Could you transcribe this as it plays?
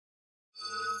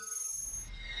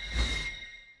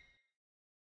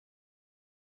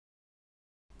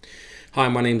Hi,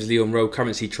 my name is Leon Rowe,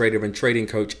 currency trader and trading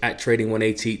coach at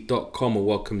trading180.com, and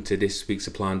welcome to this week's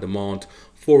supply and demand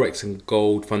Forex and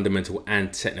gold fundamental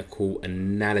and technical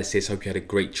analysis. Hope you had a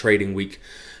great trading week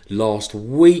last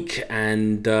week,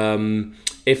 and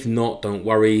if not, don't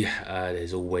worry.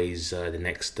 There's always the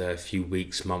next few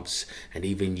weeks, months, and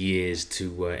even years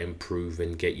to improve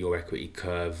and get your equity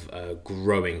curve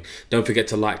growing. Don't forget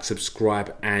to like,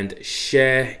 subscribe, and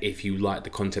share if you like the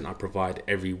content I provide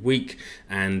every week.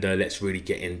 And let's really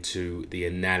get into the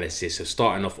analysis. So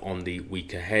starting off on the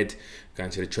week ahead,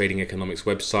 going to the Trading Economics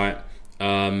website.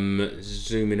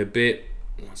 Zoom in a bit.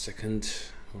 1 second.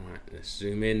 All right, let's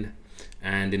zoom in.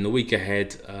 And in the week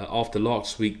ahead, after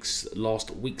last week's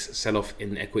sell-off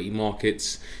in equity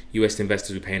markets, US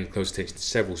investors were paying close attention to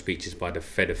several speeches by the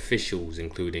Fed officials,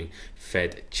 including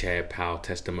Fed Chair Powell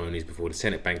testimonies before the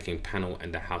Senate Banking Panel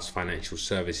and the House Financial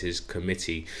Services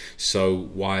Committee. So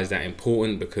why is that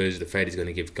important? Because the Fed is going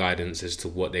to give guidance as to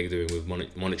what they're doing with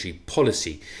monetary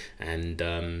policy,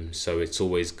 and so it's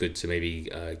always good to maybe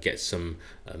get some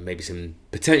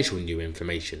potential new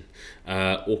information,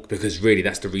 or because really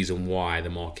that's the reason why the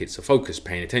markets are focused,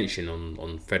 paying attention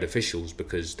on Fed officials,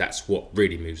 because that's what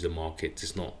really moves the market.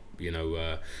 It's not,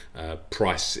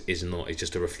 price is not, it's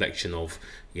just a reflection of,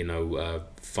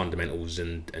 fundamentals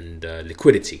and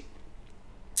liquidity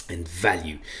and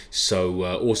value. So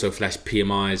also flash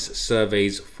PMIs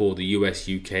surveys for the US,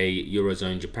 UK,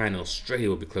 Eurozone, Japan, and Australia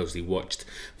will be closely watched.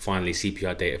 Finally,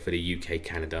 CPI data for the UK,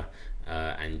 Canada,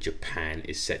 and Japan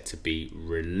is set to be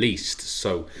released.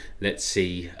 So let's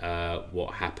see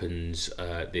what happens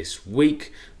this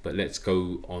week. But let's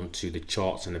go on to the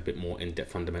charts and a bit more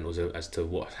in-depth fundamentals as to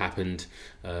what happened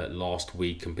last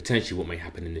week and potentially what may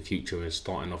happen in the future. And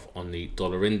starting off on the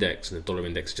dollar index, and the dollar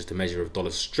index is just a measure of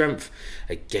dollar strength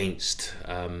against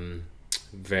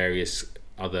various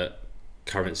other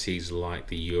currencies like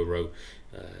the euro,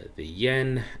 the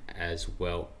yen, as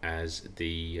well as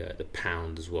the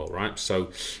pound as well, right?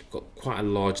 So got quite a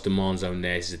large demand zone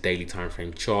there. This is a daily time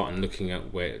frame chart, and looking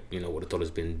at where what the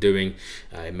dollar's been doing,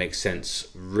 it makes sense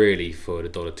really for the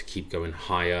dollar to keep going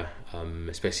higher,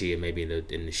 especially maybe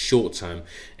in the short term.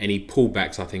 Any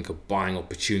pullbacks, I think, are buying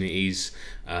opportunities.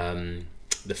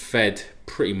 The Fed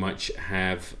pretty much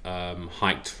have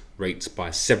hiked rates by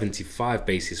 75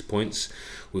 basis points,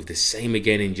 with the same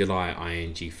again in July,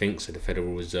 ING thinks. So the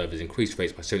Federal Reserve has increased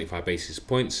rates by 75 basis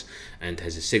points and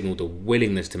has signaled a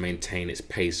willingness to maintain its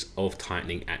pace of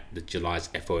tightening at the July's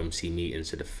FOMC meeting.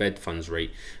 So the Fed funds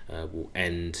rate will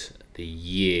end the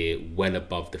year well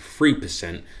above the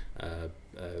 3%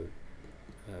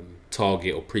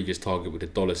 target or previous target, with the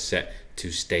dollar set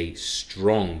to stay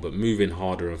strong, but moving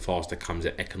harder and faster comes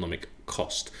at economic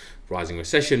cost. Rising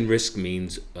recession risk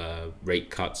means rate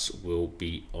cuts will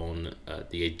be on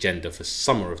the agenda for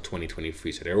summer of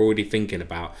 2023. So they're already thinking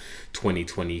about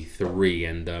 2023,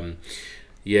 and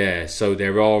so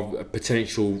there are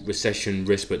potential recession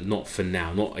risks, but not for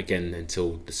now, not again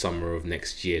until the summer of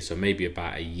next year. So maybe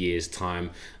about a year's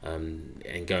time, and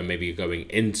maybe going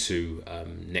into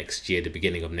next year, the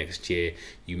beginning of next year,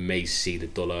 you may see the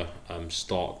dollar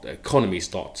the economy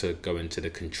start to go into the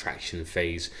contraction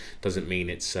phase. Doesn't mean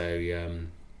it's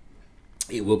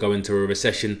it will go into a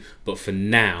recession, but for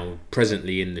now,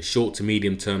 presently, in the short to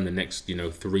medium term, the next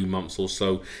 3 months or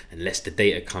so, unless the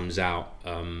data comes out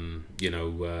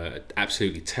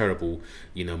absolutely terrible,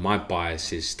 my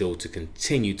bias is still to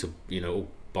continue to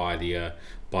buy the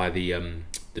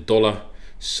dollar.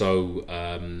 So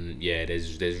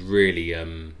there's really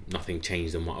nothing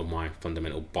changed on my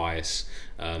fundamental bias.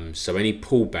 So any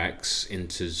pullbacks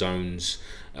into zones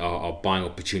are buying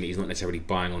opportunities, not necessarily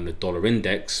buying on the dollar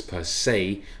index per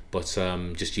se, but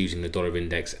just using the dollar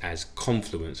index as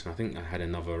confluence. And I think I had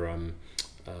another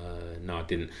no, I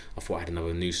didn't. I thought I had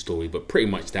another news story, but pretty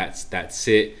much that's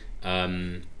it.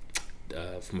 From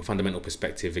a fundamental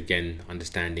perspective, again,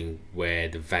 understanding where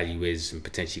the value is and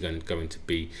potentially going to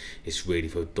be, it's really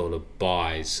for dollar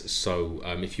buys. So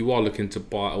if you are looking to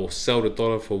buy or sell the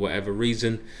dollar for whatever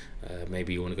reason,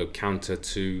 maybe you want to go counter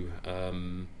to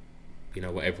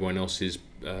what everyone else is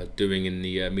doing in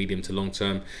the medium to long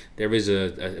term, there is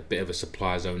a bit of a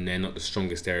supply zone there, not the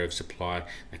strongest area of supply.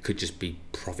 That could just be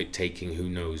profit taking, who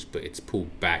knows, but it's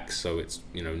pulled back, so it's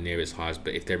near its highs.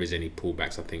 But if there is any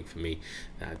pullbacks, I think for me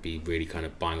that'd be really kind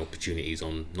of buying opportunities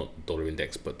on not the dollar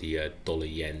index, but the dollar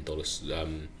yen,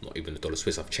 not even the dollar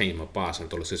Swiss. I've changed my bias on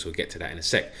dollar Swiss, we'll get to that in a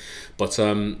sec. But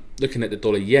looking at the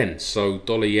dollar yen, so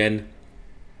dollar yen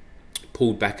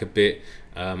pulled back a bit.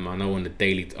 I know on the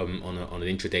daily, on an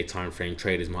intraday time frame,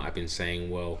 traders might have been saying,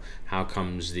 well, how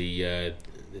comes the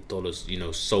the dollar's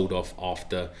sold off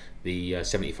after the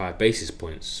 75 basis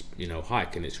points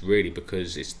hike, and it's really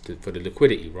because it's for the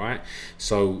liquidity, right?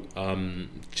 So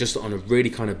just on a really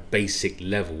kind of basic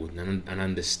level and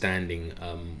understanding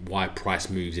why price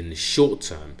moves in the short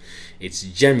term, it's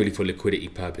generally for liquidity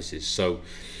purposes. So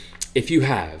if you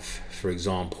have, for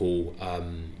example,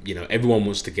 everyone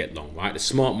wants to get long, right? The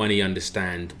smart money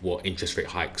understand what interest rate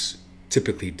hikes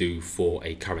typically do for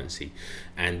a currency,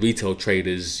 and retail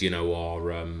traders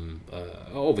are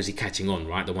obviously catching on,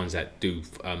 right? The ones that do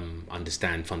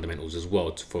understand fundamentals as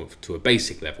well to a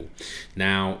basic level.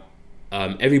 Now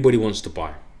everybody wants to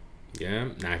buy.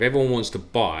 Now if everyone wants to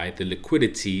buy, the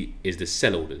liquidity is the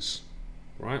sell orders,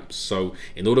 right? So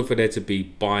in order for there to be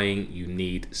buying, you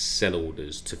need sell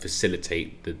orders to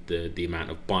facilitate the amount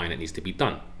of buying that needs to be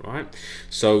done, right?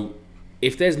 So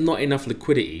if there's not enough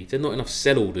liquidity, there's not enough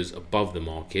sell orders above the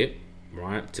market,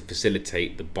 right, to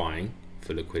facilitate the buying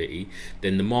for liquidity,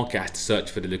 then the market has to search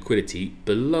for the liquidity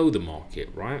below the market,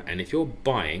 right? And if you're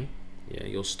buying,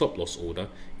 your stop loss order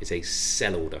is a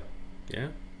sell order.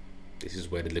 This is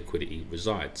where the liquidity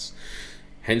resides.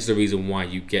 Hence the reason why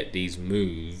you get these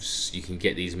moves. You can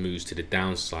get these moves to the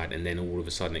downside, and then all of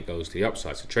a sudden it goes to the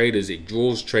upside. So traders, it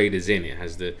draws traders in. It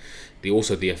has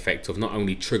also the effect of not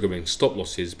only triggering stop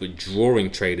losses, but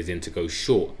drawing traders in to go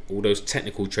short. All those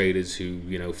technical traders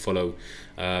who follow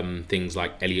things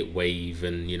like Elliott wave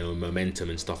and momentum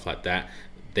and stuff like that,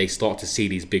 they start to see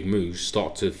these big moves,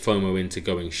 start to FOMO into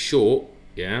going short,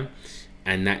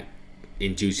 and that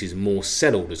induces more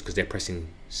sell orders because they're pressing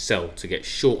sell to get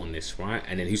short on this, right?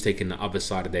 And then who's taking the other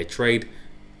side of their trade?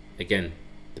 Again,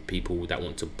 the people that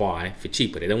want to buy for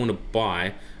cheaper. They don't want to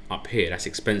buy up here, that's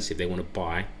expensive. They want to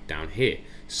buy down here.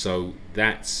 So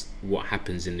that's what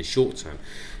happens in the short term.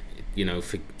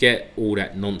 Forget all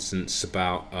that nonsense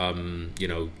about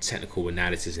technical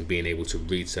analysis and being able to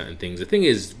read certain things. The thing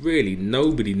is, really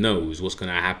nobody knows what's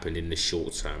going to happen in the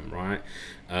short term, right?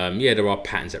 There are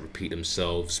patterns that repeat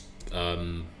themselves,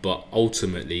 but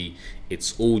ultimately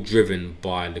it's all driven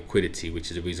by liquidity,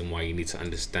 which is the reason why you need to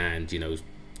understand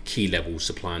key levels,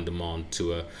 supply and demand,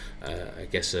 to a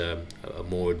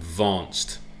more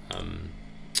advanced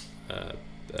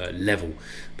level.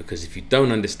 Because if you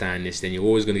don't understand this, then you're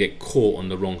always going to get caught on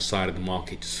the wrong side of the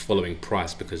market, just following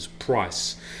price. Because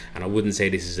price, and I wouldn't say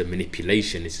this is a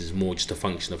manipulation, this is more just a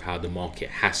function of how the market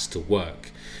has to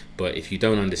work. But if you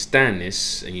don't understand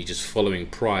this and you're just following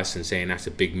price and saying that's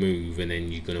a big move, and then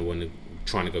you're going to want to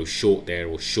trying to go short there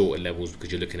or shorter levels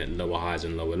because you're looking at lower highs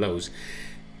and lower lows,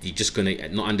 you're just going to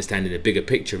not understanding the bigger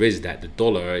picture is that the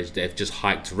dollar is, they've just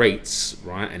hiked rates,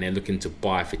 right, and they're looking to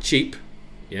buy for cheap,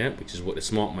 which is what the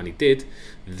smart money did.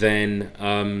 Then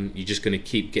you're just going to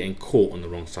keep getting caught on the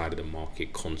wrong side of the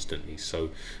market constantly. So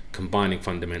combining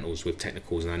fundamentals with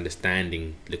technicals and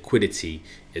understanding liquidity,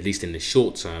 at least in the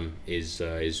short term, is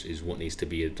what needs to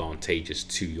be advantageous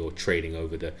to your trading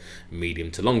over the medium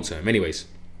to long term. Anyways,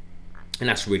 and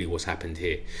that's really what's happened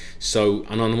here. So,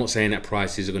 and I'm not saying that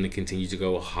prices are going to continue to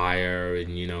go higher,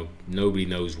 and nobody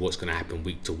knows what's going to happen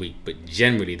week to week, but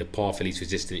generally the path of least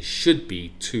resistance should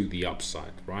be to the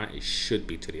upside, right? It should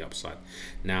be to the upside.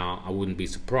 Now, I wouldn't be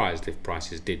surprised if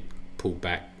prices did pull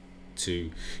back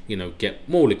to get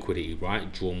more liquidity,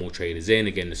 right? Draw more traders in.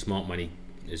 Again, the smart money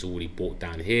is already bought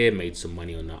down here, made some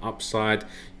money on the upside.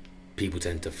 People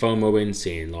tend to FOMO in,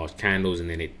 seeing large candles, and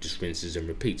then it just rinses and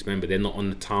repeats. Remember, they're not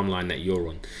on the timeline that you're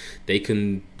on. They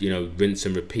can, rinse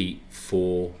and repeat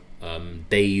for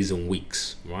days and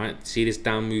weeks, right? See this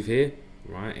down move here,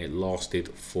 right? It lasted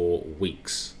for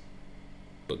weeks.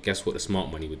 But guess what the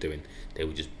smart money were doing? They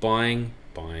were just buying,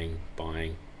 buying,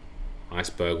 buying.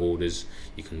 Iceberg orders.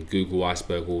 You can Google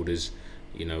iceberg orders,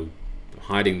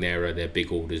 hiding their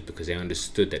big orders because they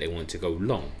understood that they wanted to go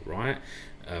long, right?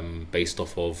 Based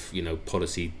off of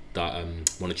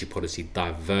monetary policy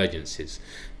divergences.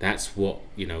 That's what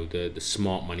the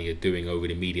smart money are doing over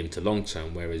the medium to long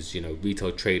term. Whereas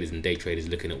retail traders and day traders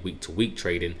looking at week to week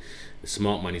trading, the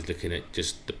smart money is looking at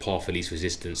just the path of least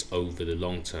resistance over the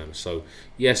long term. So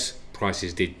yes,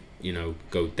 prices did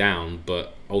go down,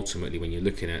 but ultimately when you're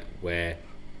looking at where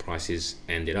prices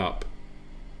ended up,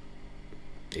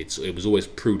 it was always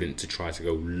prudent to try to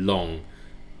go long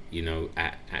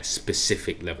at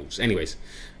specific levels. Anyways,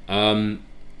 my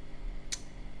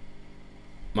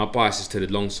bias is to the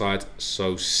long side.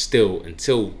 So still,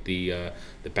 until the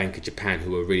Bank of Japan,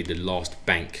 who are really the last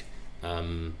bank,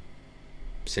 major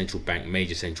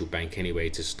central bank anyway,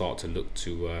 to start to look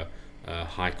to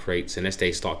hike rates, unless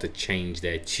they start to change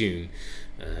their tune,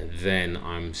 then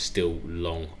I'm still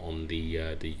long on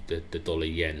the dollar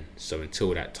yen. So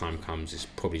until that time comes, it's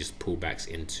probably just pullbacks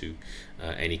into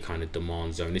any kind of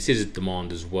demand zone. This is a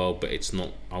demand as well, but it's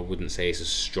not, I wouldn't say it's a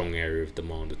strong area of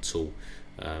demand at all.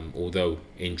 Although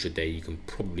intraday you can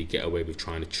probably get away with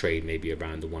trying to trade maybe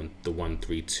around the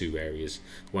 132 areas,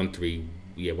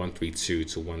 132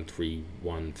 to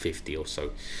 13150 or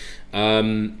so.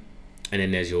 And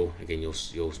then there's your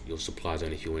supply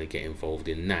zone if you want to get involved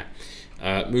in that.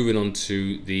 Moving on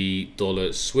to the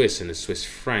dollar Swiss, and the Swiss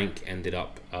franc ended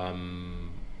up,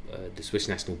 the Swiss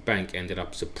National Bank ended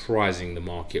up surprising the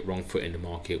market, wrong foot in the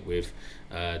market with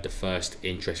the first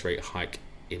interest rate hike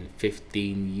in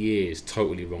 15 years.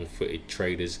 Totally wrong-footed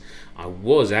traders. I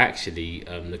was actually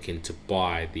looking to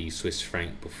buy the Swiss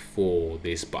franc before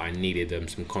this, but I needed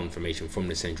some confirmation from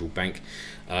the central bank.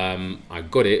 I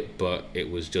got it, but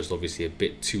it was just obviously a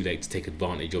bit too late to take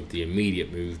advantage of the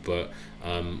immediate move. But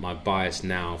my bias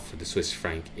now for the Swiss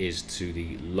franc is to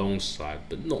the long side,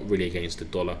 but not really against the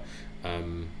dollar,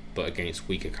 but against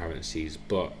weaker currencies.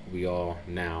 But we are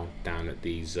now down at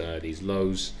these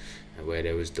lows, where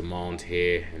there was demand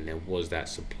here, and there was that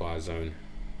supply zone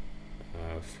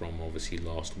from obviously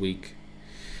last week.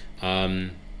 But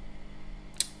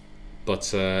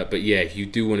yeah, if you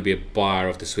do want to be a buyer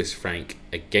of the Swiss franc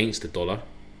against the dollar,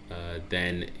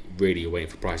 then really you're waiting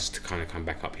for prices to kind of come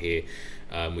back up here,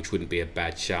 which wouldn't be a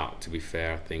bad shout, to be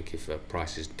fair. I think if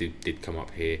prices did come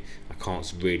up here, I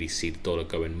can't really see the dollar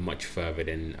going much further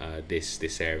than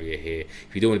this area here.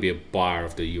 If you don't want to be a buyer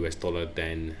of the US dollar,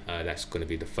 then that's going to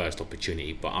be the first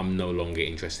opportunity. But I'm no longer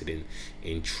interested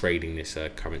in trading this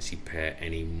currency pair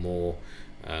anymore,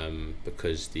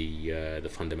 because the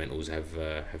fundamentals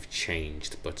have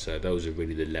changed. But those are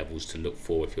really the levels to look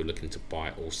for if you're looking to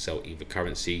buy or sell either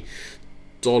currency.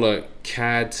 Dollar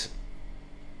CAD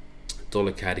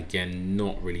again,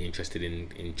 not really interested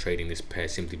in trading this pair,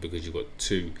 simply because you've got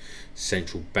two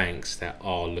central banks that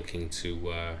are looking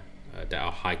to that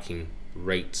are hiking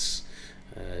rates.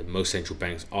 Most central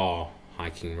banks are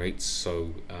hiking rates,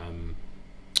 so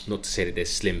not to say that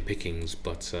there's slim pickings,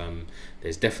 but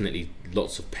there's definitely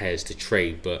lots of pairs to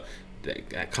trade. But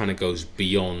that kind of goes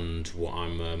beyond what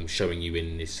I'm showing you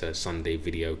in this Sunday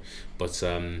video. But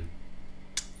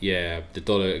yeah, the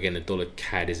dollar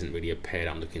CAD isn't really a pair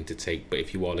that I'm looking to take. But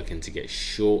if you are looking to get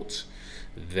short,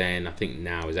 then I think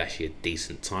now is actually a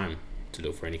decent time to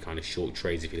look for any kind of short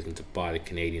trades. If you're looking to buy the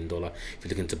Canadian dollar, if you're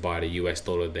looking to buy the US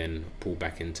dollar, then pull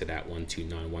back into that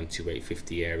 129,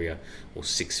 128.50 area, or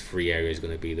 63 area is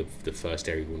going to be the first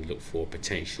area you want to look for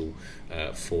potential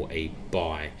for a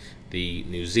buy. The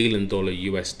New Zealand dollar,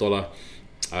 US dollar,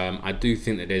 I do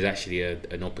think that there's actually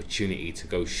an opportunity to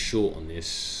go short on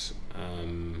this,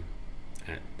 and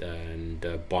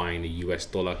buying the US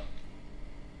dollar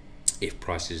if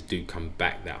prices do come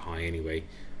back that high anyway.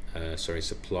 Sorry,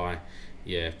 supply.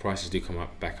 Yeah, if prices do come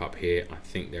back up here, I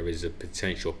think there is a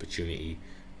potential opportunity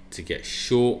to get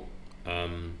short.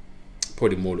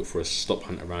 Probably more look for a stop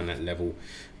hunt around that level.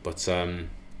 But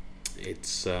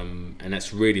it's and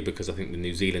that's really because I think the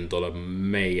New Zealand dollar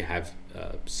may have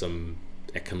some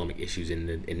economic issues in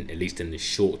at least in the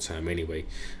short term anyway.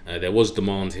 There was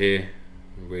demand here,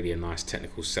 really a nice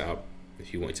technical setup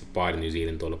if you wanted to buy the New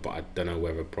Zealand dollar, but I don't know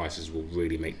whether prices will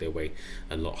really make their way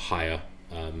a lot higher.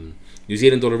 New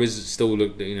Zealand dollar is still,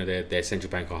 you know, their central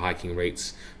bank are hiking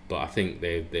rates, but I think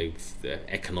they've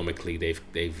economically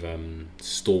they've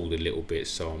stalled a little bit,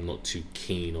 so I'm not too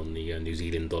keen on the New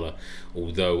Zealand dollar,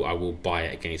 although I will buy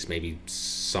it against maybe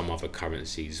some other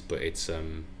currencies. But it's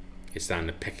down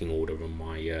the pecking order on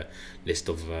my list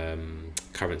of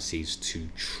currencies to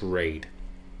trade.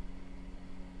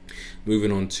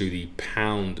 Moving on to the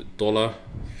pound dollar.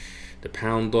 The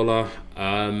pound dollar,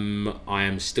 I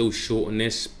am still short on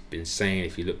this. Been saying,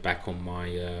 if you look back on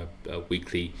my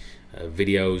weekly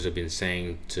videos, I've been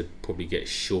saying to probably get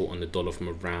short on the dollar from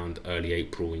around early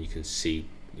April, and you can see,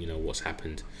 you know, what's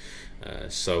happened.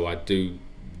 So I do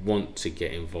want to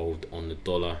get involved on the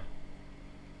dollar.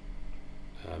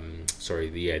 Sorry,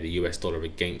 the US dollar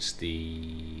against the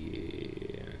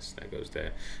yes, that goes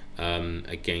there,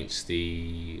 against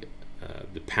the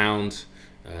pound.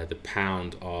 The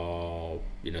pound are,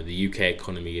 you know, the UK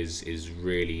economy is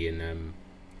really in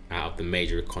out of the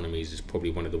major economies is probably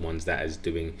one of the ones that is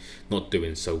not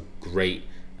doing so great.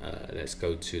 Let's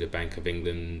go to the Bank of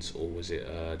England, or was it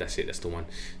that's the one.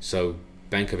 So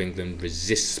Bank of England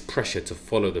resists pressure to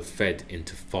follow the Fed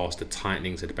into faster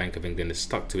tightening. So the Bank of England is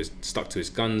stuck to its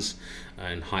guns.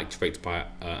 and hiked rates by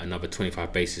another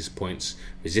 25 basis points,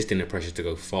 resisting the pressure to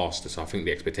go faster. So I think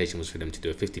the expectation was for them to do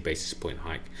a 50 basis point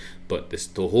hike, but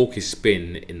the hawkish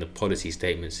spin in the policy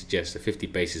statement suggests a 50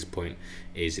 basis point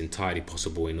is entirely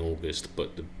possible in August.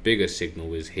 But the bigger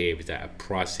signal is here is that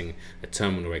pricing a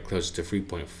terminal rate closer to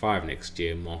 3.5 next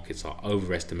year. Markets are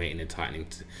overestimating the tightening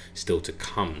still to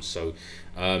come. So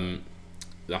I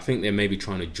think they're maybe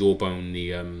trying to jawbone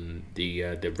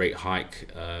the rate hike.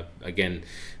 Again,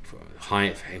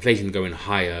 high inflation going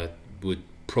higher would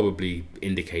probably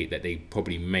indicate that they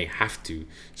probably may have to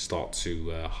start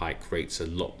to hike rates a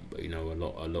lot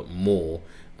more,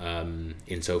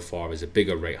 insofar as a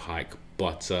bigger rate hike.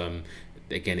 But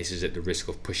again, this is at the risk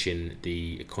of pushing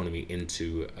the economy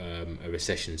into a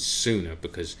recession sooner,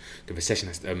 because the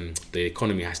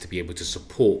economy has to be able to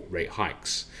support rate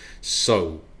hikes.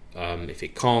 So if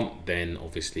it can't, then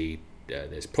obviously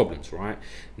there's problems, right?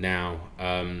 Now,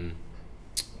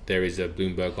 there is a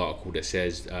Bloomberg article that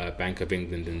says Bank of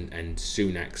England and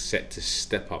Sunak set to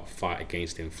step up fight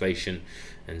against inflation.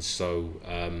 And so,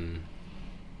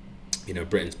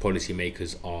 Britain's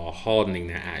policymakers are hardening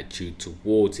their attitude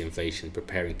towards inflation,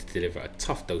 preparing to deliver a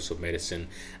tough dose of medicine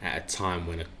at a time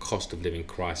when a cost of living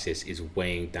crisis is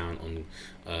weighing down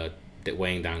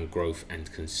growth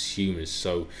and consumers.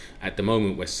 So at the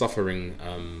moment we're suffering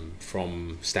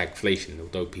from stagflation,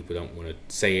 although people don't want to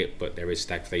say it, but there is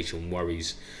stagflation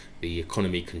worries, the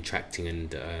economy contracting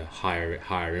and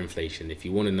higher inflation. If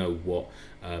you want to know what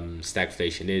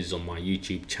stagflation is, on my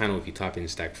YouTube channel, if you type in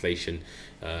stagflation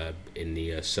in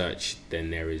the search,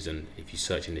 then there is if you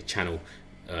search in the channel,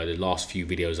 the last few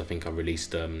videos, I think I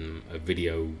released a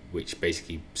video which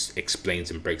basically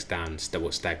explains and breaks down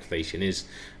what stagflation is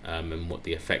and what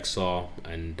the effects are.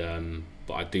 And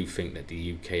but I do think that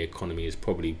the UK economy is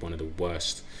probably one of the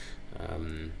worst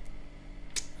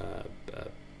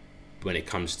when it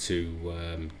comes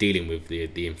to dealing with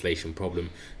the inflation problem.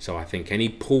 So I think any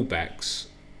pullbacks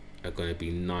are going to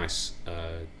be nice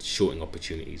shorting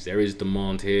opportunities. There is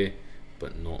demand here,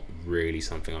 but not really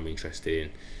something I'm interested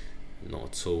in. Not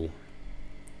at all.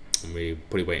 I'm really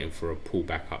probably waiting for a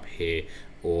pullback up here,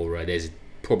 or there's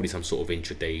probably some sort of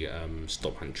intraday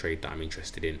stop hunt trade that I'm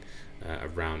interested in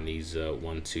around these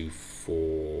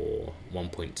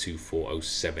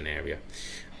 1.2407 area.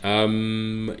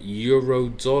 Euro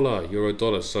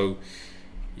dollar. So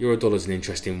euro dollar is an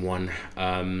interesting one.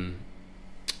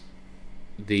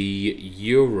 The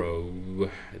euro,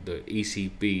 the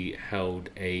ECB held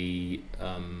an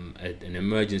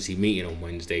emergency meeting on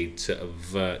Wednesday to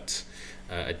avert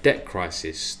a debt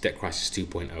crisis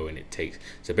 2.0, and it takes,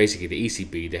 so basically the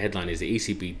ECB, the headline is the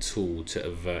ECB tool to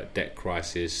avert debt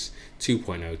crisis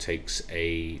 2.0 takes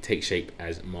shape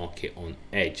as market on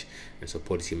edge. And so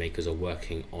policymakers are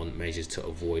working on measures to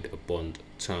avoid a bond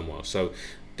turmoil. So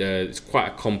it's quite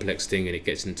a complex thing, and it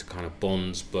gets into kind of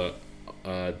bonds, but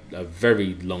a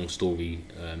very long story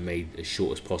made as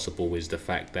short as possible is the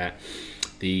fact that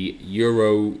the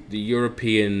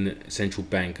European Central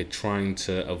Bank are trying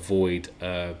to avoid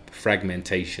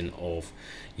fragmentation of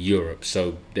Europe.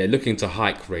 So they're looking to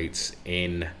hike rates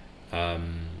in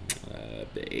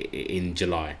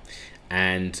July,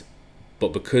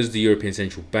 but because the European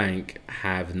Central Bank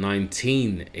have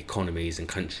 19 economies and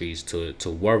countries to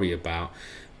worry about,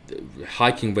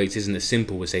 hiking rates isn't as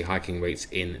simple as, say, hiking rates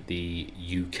in the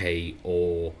UK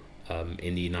or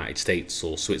in the United States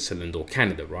or Switzerland or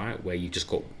Canada, right, where you've just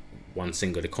got one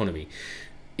single economy.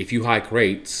 If you hike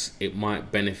rates, it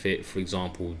might benefit, for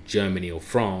example, Germany or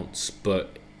France,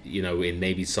 but in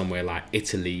maybe somewhere like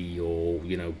Italy or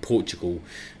Portugal,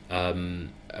 a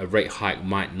rate hike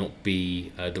might not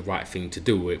be the right thing to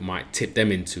do. It might tip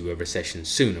them into a recession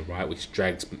sooner, right, which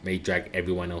may drag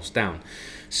everyone else down.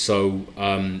 So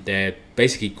they're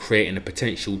basically creating a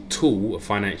potential tool, a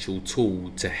financial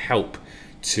tool, to help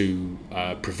to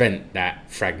prevent that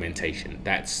fragmentation.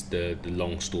 That's the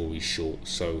long story short.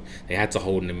 So they had to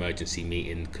hold an emergency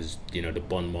meeting because the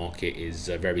bond market is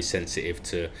very sensitive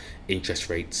to interest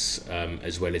rates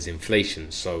as well as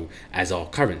inflation, so as are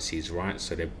currencies, right?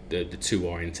 So the two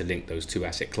are interlinked, those two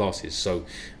asset classes. So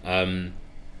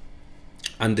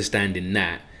understanding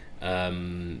that,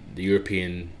 the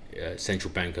European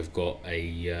Central Bank have got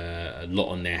a lot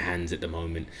on their hands at the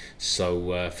moment.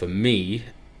 So for me,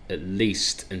 at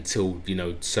least until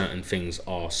certain things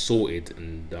are sorted,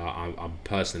 and I'm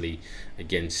personally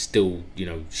again still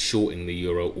shorting the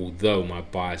euro, although my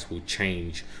bias will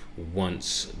change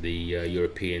once the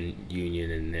European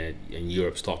Union and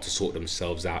Europe start to sort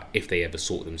themselves out, if they ever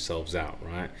sort themselves out,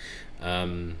 right?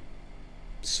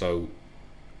 So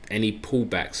any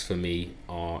pullbacks for me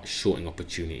are shorting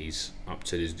opportunities up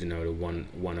to this, the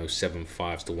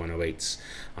 1075s to 108s.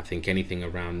 I think anything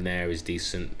around there is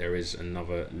decent. There is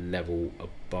another level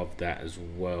above that as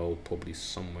well, probably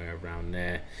somewhere around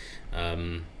there.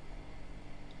 I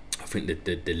think that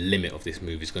the limit of this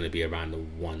move is going to be around the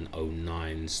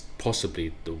 109s,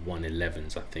 possibly the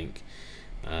 111s, I think.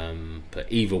 But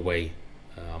either way,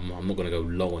 I'm not going to go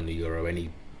low on the euro. Any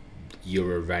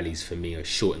euro rallies for me are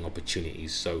shorting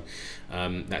opportunities. So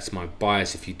that's my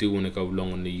bias. If you do want to go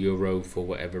long on the euro for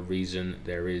whatever reason,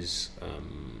 there is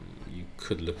you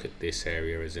could look at this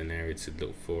area as an area to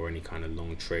look for any kind of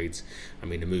long trades. I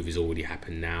mean, the move has already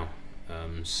happened now.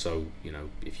 So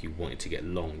if you wanted to get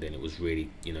long, then it was really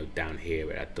down here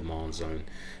at that demand zone.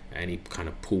 Any kind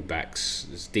of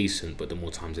pullbacks is decent, but the more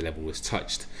times the level was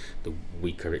touched, the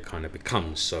weaker it kind of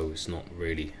becomes. So it's not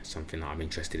really something that I'm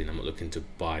interested in. I'm not looking to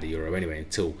buy the euro anyway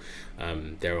until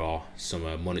there are some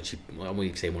monetary, I wouldn't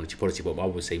even say monetary policy, but I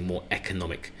would say more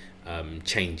economic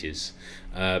changes.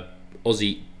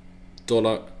 Aussie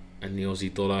dollar and the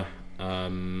Aussie dollar,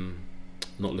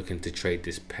 not looking to trade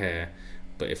this pair.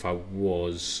 But if I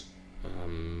was,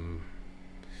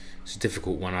 it's a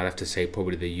difficult one. I'd have to say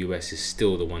probably the US is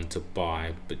still the one to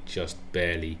buy, but just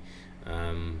barely.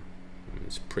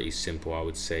 It's pretty simple, I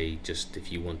would say. Just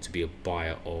if you want to be a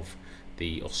buyer of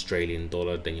the Australian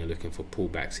dollar, then you're looking for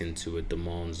pullbacks into a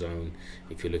demand zone.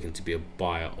 If you're looking to be a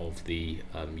buyer of the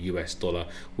US dollar,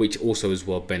 which also as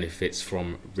well benefits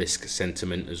from risk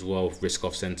sentiment as well, risk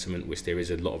off sentiment, which there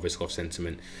is a lot of risk off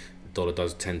sentiment. The dollar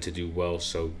does tend to do well.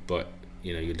 So, but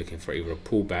you're looking for either a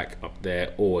pullback up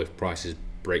there, or if prices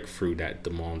break through that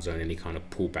demand zone, any kind of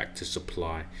pullback to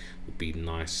supply would be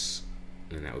nice,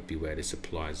 and that would be where the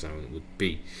supply zone would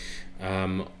be.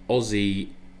 Aussie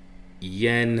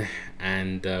yen,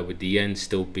 and with the yen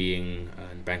still being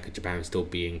and Bank of Japan still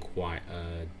being quite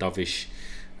dovish,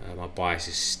 my bias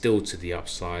is still to the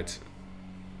upside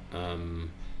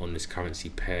on this currency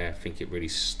pair. I think it really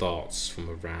starts from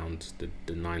around the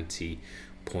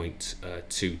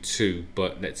 90.22,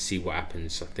 but let's see what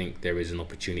happens. I think there is an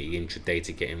opportunity intraday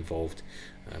to get involved.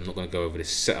 I'm not going to go over this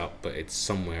setup, but it's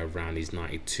somewhere around these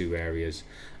 92 areas.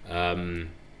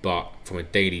 But from a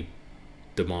daily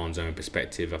demand zone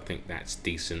perspective, I think that's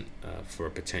decent for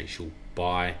a potential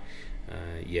buy.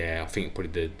 Yeah, I think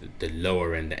probably the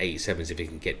lower end, the 87s, if it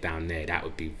can get down there, that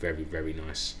would be very, very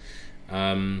nice.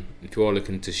 If you are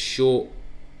looking to short,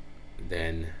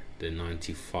 then the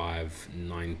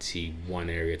 95.91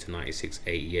 area to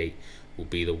 96.88 will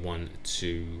be the one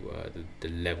to the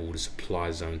level, the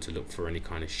supply zone, to look for any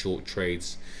kind of short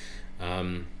trades.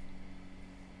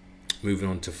 Moving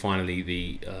on to finally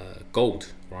the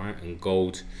gold, right? And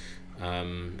gold,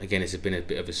 again, it's been a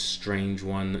bit of a strange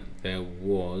one. There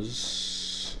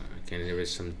is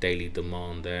some daily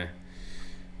demand there.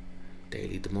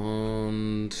 Daily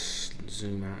demand,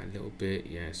 zoom out a little bit.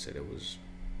 Yeah, so there was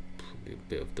probably a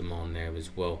bit of demand there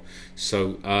as well.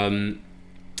 So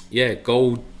yeah,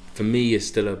 gold for me is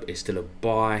still a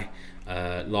buy.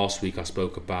 Last week I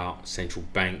spoke about central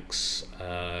banks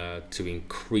to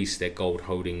increase their gold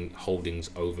holdings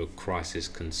over crisis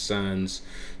concerns.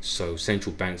 So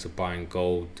central banks are buying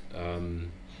gold,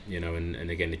 and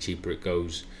again, the cheaper it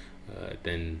goes,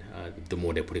 then the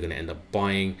more they're probably going to end up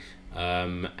buying.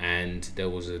 And there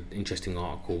was an interesting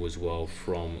article as well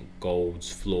from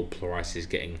gold's floor prices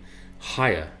getting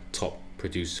higher. Top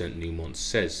producer Newmont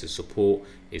says the support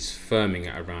is firming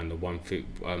at around the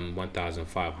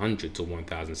 $1,500 to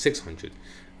 $1,600.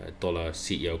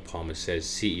 CEO Palmer says.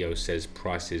 CEO says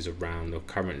prices around the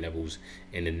current levels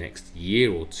in the next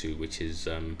year or two, which is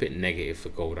a bit negative for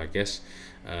gold, I guess.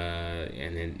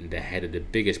 And then the head of the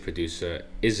biggest producer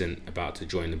isn't about to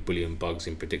join the bullion bugs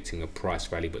in predicting a price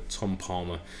rally, but Tom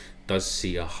Palmer does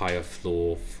see a higher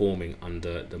floor forming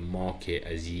under the market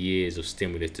as years of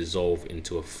stimulus dissolve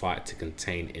into a fight to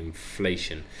contain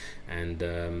inflation.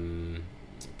 And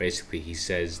basically he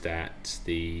says that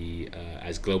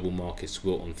as global markets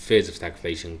wilt on fears of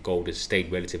stagflation, gold has stayed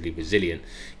relatively resilient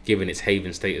given its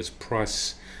haven status.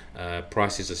 Prices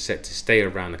are set to stay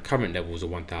around the current levels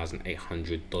of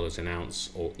 $1,800 an ounce,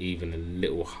 or even a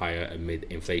little higher amid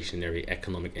inflationary,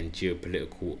 economic and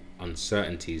geopolitical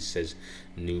uncertainties, says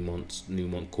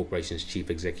Newmont Corporation's chief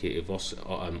executive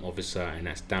officer, and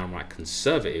that's downright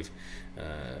conservative.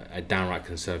 A downright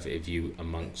conservative view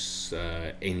amongst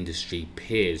industry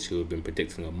peers who have been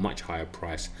predicting a much higher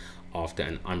price after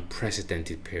an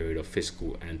unprecedented period of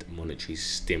fiscal and monetary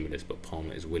stimulus. But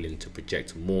Palmer is willing to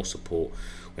project more support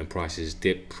when prices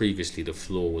dip. Previously, the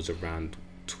floor was around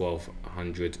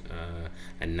 1200,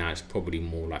 and now it's probably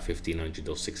more like 1500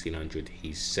 or 1600,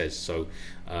 he says. So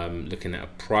looking at a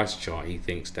price chart, he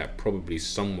thinks that probably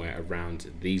somewhere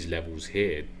around these levels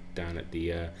here, down at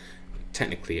the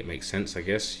technically it makes sense, I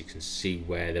guess. You can see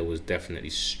where there was definitely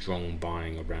strong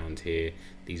buying around here.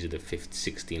 These are the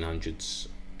 1600s.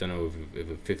 Don't know if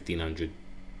a 1500,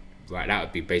 right, that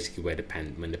would be basically where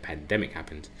when the pandemic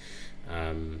happened.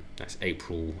 That's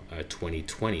April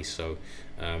 2020. So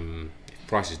if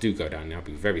prices do go down now, I'll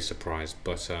be very surprised,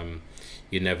 but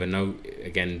you never know.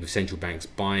 Again, the central banks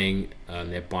buying,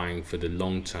 they're buying for the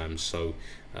long term. So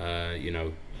you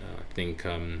know, I think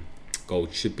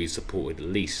gold should be supported at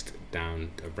least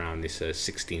down around this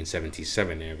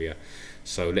 1677 area.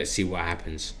 So let's see what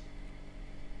happens.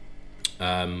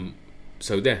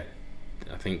 So there,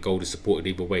 I think gold is supported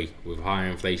either way with higher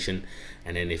inflation,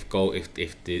 and then if gold,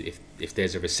 if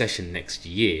there's a recession next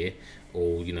year,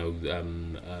 or you know,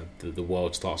 the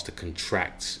world starts to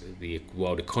contract, the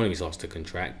world economy starts to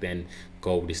contract, then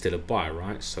gold is still a buy,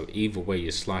 right? So either way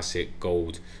you slice it,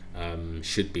 gold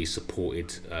should be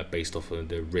supported based off of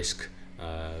the risk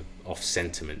off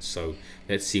sentiment. So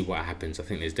let's see what happens. I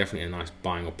think there's definitely a nice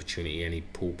buying opportunity. Any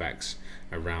pullbacks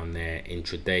around there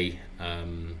intraday,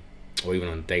 or even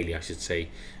on daily, I should say,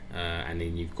 and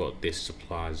then you've got this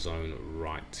supply zone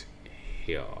right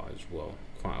here as well,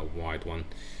 quite a wide one,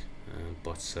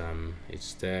 but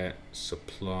it's there.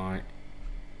 Supply,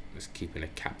 it's keeping a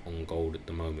cap on gold at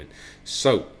the moment.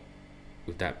 So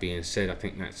with that being said, I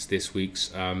think that's this week's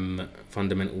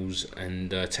fundamentals and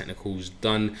technicals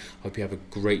done. Hope you have a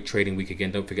great trading week.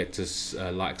 Again, don't forget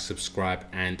to like, subscribe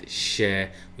and share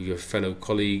with your fellow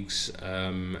colleagues,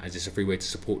 as it's a free way to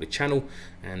support the channel.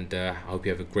 And I hope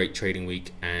you have a great trading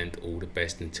week, and all the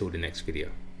best until the next video.